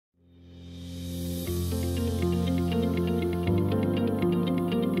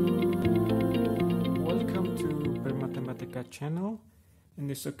channel. In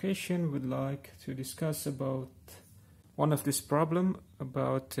this occasion, we'd like to discuss about one of this problem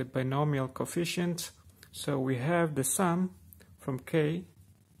about a binomial coefficient. So we have the sum from k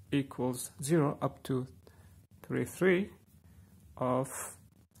equals 0 up to 33 of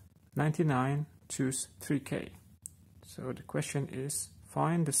 99, choose 3k. So the question is,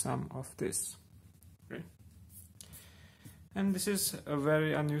 find the sum of this. Okay. And this is a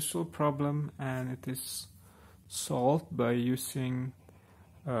very unusual problem, and it is solved by using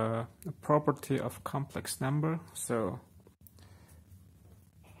a property of complex number. So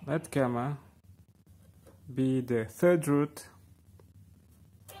let gamma be the third root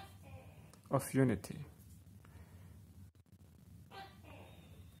of unity.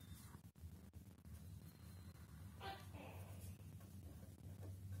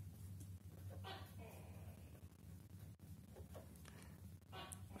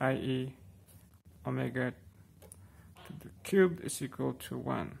 i.e. omega to the cube is equal to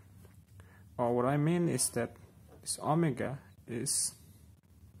 1. Or what I mean is that this omega is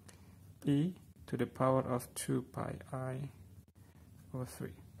e to the power of 2 pi I over 3.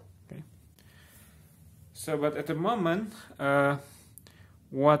 Okay. So, but at the moment,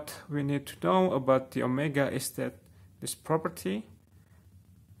 what we need to know about the omega is that this property,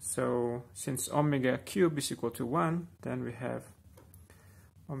 so since omega cube is equal to 1, then we have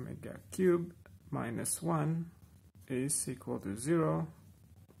omega cube minus 1 is equal to 0,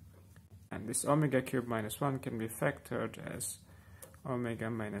 and this omega cube minus 1 can be factored as omega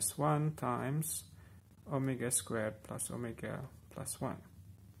minus 1 times omega squared plus omega plus 1.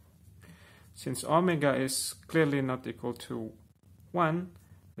 Since omega is clearly not equal to 1,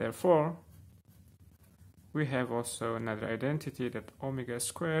 therefore we have also another identity that omega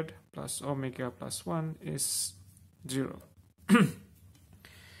squared plus omega plus 1 is 0.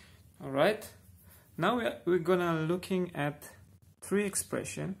 Alright, now we're gonna looking at three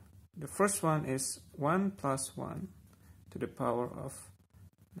expressions. The first one is 1 plus 1 to the power of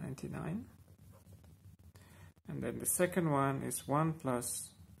 99. And then the second one is 1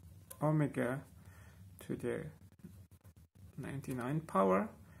 plus omega to the 99 power.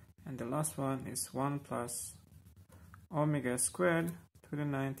 And the last one is 1 plus omega squared to the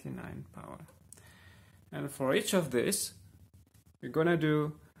 99 power. And for each of these, we're gonna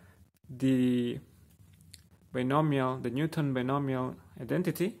do the binomial, the Newton binomial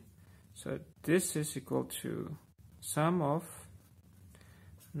identity. So this is equal to sum of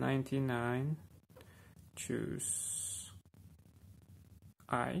 99 choose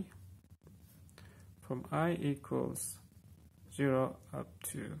I from I equals 0 up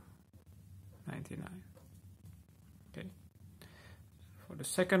to 99. Okay. For the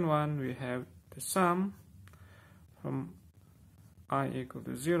second one, we have the sum from I equal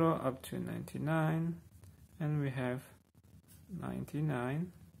to 0 up to 99, and we have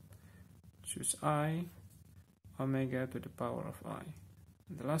 99 choose I omega to the power of I.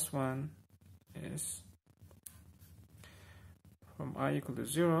 And the last one is from I equal to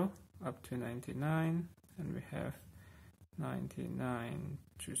 0 up to 99, and we have 99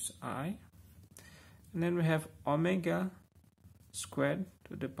 choose I, and then we have omega squared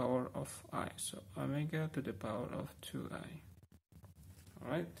to the power of I, so omega to the power of 2i.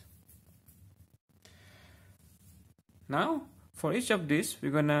 Alright. Now, for each of these,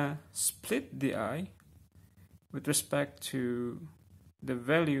 we're gonna split the I with respect to the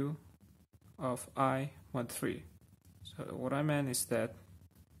value of I 1, 3. So what I meant is that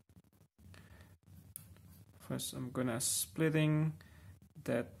first I'm gonna splitting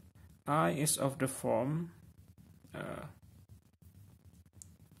that I is of the form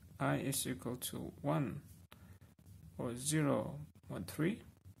I is equal to 1 or 0, 1, 3,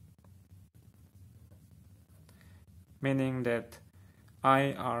 meaning that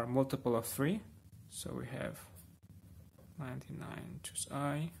I are multiple of 3, so we have 99 choose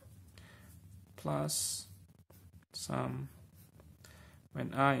I plus sum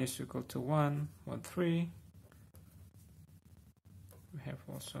when I is equal to 1, 1, 3, we have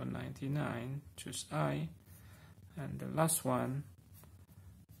also 99 choose I, and the last one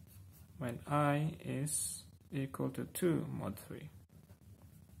when I is equal to 2 mod 3,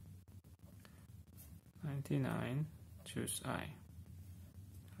 99 choose I.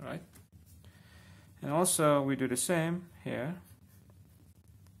 Alright, and also we do the same here,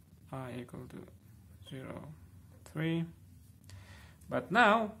 I equal to 0, 3, but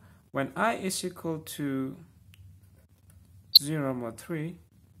now when I is equal to 0 mod 3,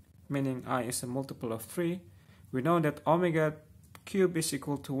 meaning I is a multiple of 3, we know that omega cube is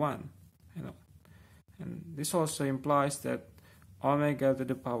equal to 1, and this also implies that omega to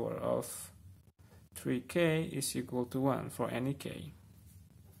the power of 3k is equal to 1 for any k.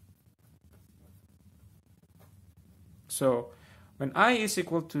 So when I is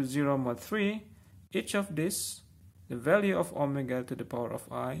equal to 0 mod 3, each of these, the value of omega to the power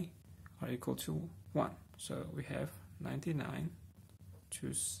of I are equal to 1. So we have 99,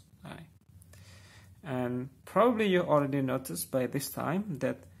 choose I. And probably you already noticed by this time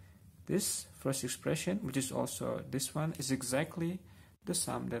that this first expression, which is also this one, is exactly the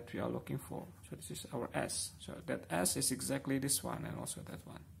sum that we are looking for. So this is our S. So that S is exactly this one and also that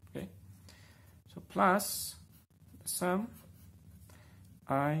one. Okay. So plus the sum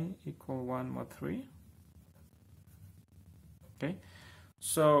I equal 1 mod 3. Okay.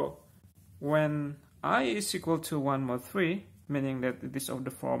 So when I is equal to 1 mod 3, meaning that it is of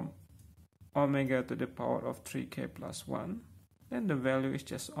the form omega to the power of 3k plus 1, then the value is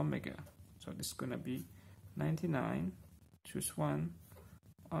just omega. So this is going to be 99, choose 1,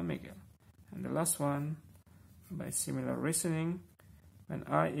 omega. And the last one, by similar reasoning, when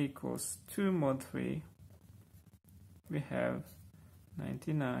I equals 2 mod 3, we have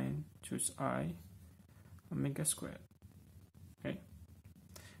 99, choose I, omega squared. Okay.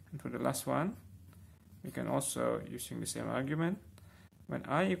 And for the last one, we can also, using the same argument, when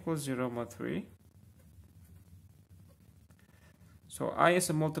I equals 0 mod 3, so I is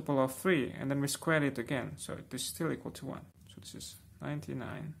a multiple of 3, and then we square it again, so it is still equal to 1. So this is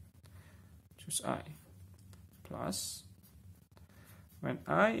 99, choose I, plus, when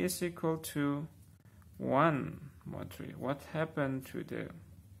I is equal to 1 mod 3, what happened to the,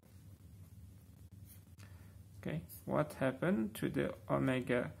 okay, what happened to the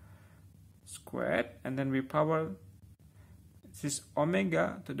omega squared, and then we power this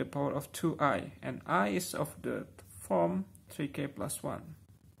omega to the power of 2i, and I is of the form 3k plus 1.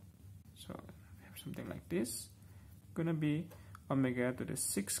 So we have something like this, gonna be omega to the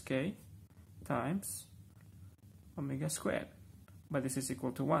 6k times omega squared, but this is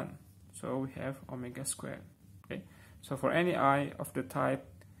equal to 1, so we have omega squared. Okay, so for any I of the type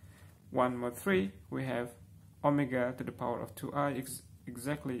 1 mod 3, we have omega to the power of 2i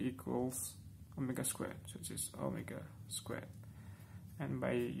exactly equals omega squared, so this is omega squared. And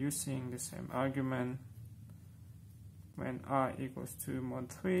by using the same argument, when I equals 2 mod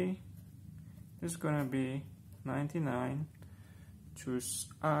 3, this is going to be 99, choose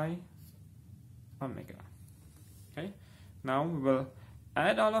I, omega. Okay, now we will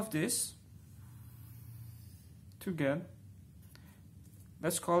add all of this to get,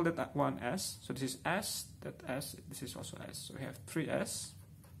 let's call that one S. So this is S, that S, this is also S. So we have 3S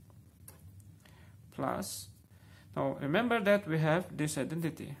plus, now remember that we have this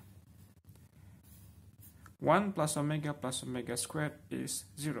identity. 1 plus omega squared is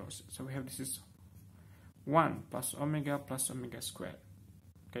 0. So we have this is 1 plus omega squared.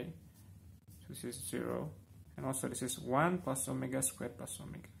 Okay, so this is 0. And also this is 1 plus omega squared plus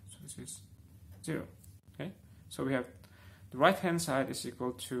omega. So this is 0. Okay, so we have the right hand side is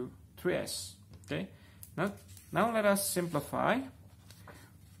equal to 3s. Okay, now let us simplify.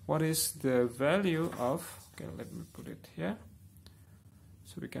 What is the value of, okay, let me put it here.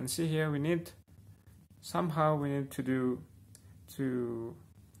 So we can see here we need, somehow we need to do, to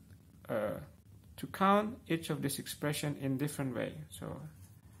count each of this expression in different way. So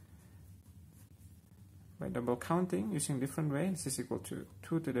by double counting using different way, this is equal to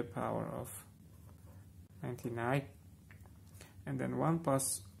 2 to the power of 99, and then 1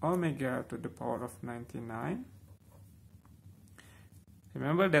 plus omega to the power of 99.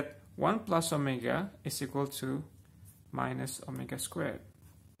 Remember that 1 plus omega is equal to minus omega squared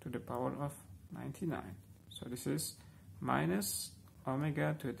to the power of 99. So this is minus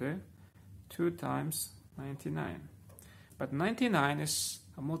omega to the 2 times 99. But 99 is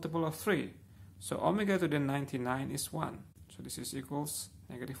a multiple of 3. So omega to the 99 is 1. So this is equals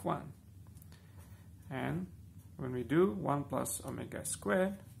negative 1. And when we do 1 plus omega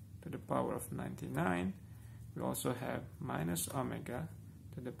squared to the power of 99, we also have minus omega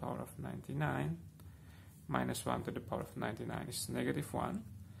to the power of 99. Minus 1 to the power of 99 is negative 1.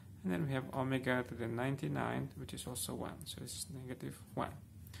 And then we have omega to the 99, which is also 1. So it's negative 1.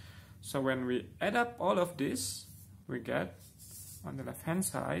 So when we add up all of this, we get, on the left hand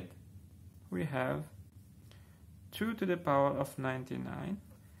side, we have 2 to the power of 99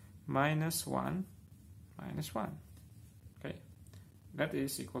 minus 1 minus 1. Okay, that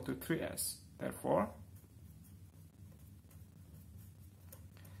is equal to 3s. Therefore,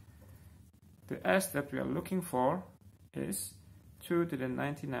 the s that we are looking for is 2 to the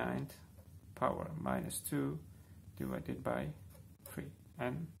 99th power minus 2 divided by 3,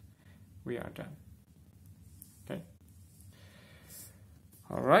 and we are done. Okay.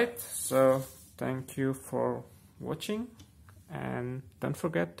 Alright, so thank you for watching, and don't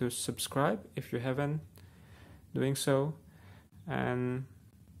forget to subscribe if you haven't doing so, and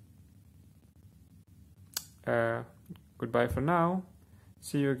goodbye for now.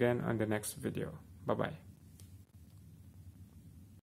 See you again on the next video. Bye bye.